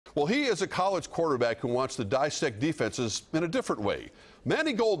Well, he is a college quarterback who wants to dissect defenses in a different way.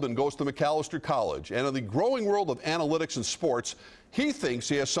 Manny Goldman goes to Macalester College, and in the growing world of analytics and sports, he thinks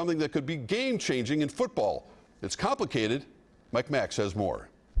he has something that could be game-changing in football. It's complicated. Mike Mack says more.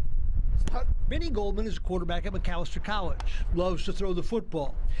 Manny Goldman is a quarterback at Macalester College, loves to throw the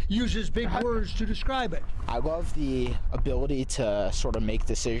football, uses big words to describe it. I love the ability to sort of make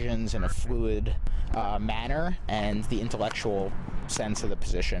decisions in a fluid manner, and the intellectual sense of the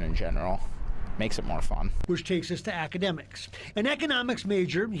position in general makes it more fun. Which takes us to academics. An economics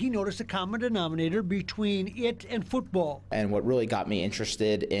major, he noticed a common denominator between it and football. And what really got me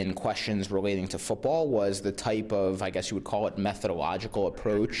interested in questions relating to football was the type of, I guess you would call it, methodological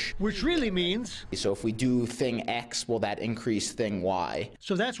approach. Which really means, so if we do thing X, will that increase thing Y?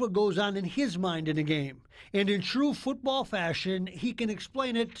 So that's what goes on in his mind in a game. And in true football fashion, he can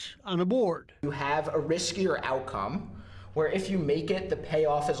explain it on a board. You have a riskier outcome, where if you make it, the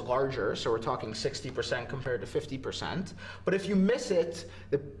payoff is larger, so we're talking 60% compared to 50%. But if you miss it,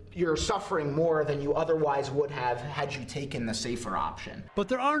 you're suffering more than you otherwise would have had you taken the safer option. But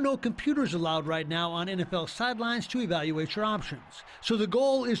there are no computers allowed right now on NFL sidelines to evaluate your options. So the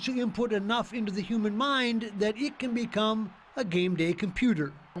goal is to input enough into the human mind that it can become a game day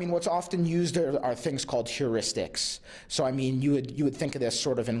computer. I mean, what's often used are things called heuristics. So, I mean, you would think of this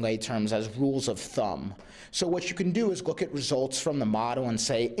sort of in lay terms as rules of thumb. So what you can do is look at results from the model and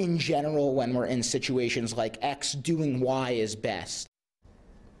say, in general, when we're in situations like X, doing Y is best.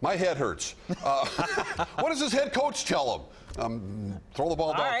 My head hurts. What does his head coach tell him? Throw the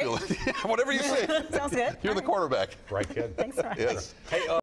ball downfield. Whatever you say. Sounds good. You're the quarterback. Right, kid. Thanks, Ryan. Yes. Hey,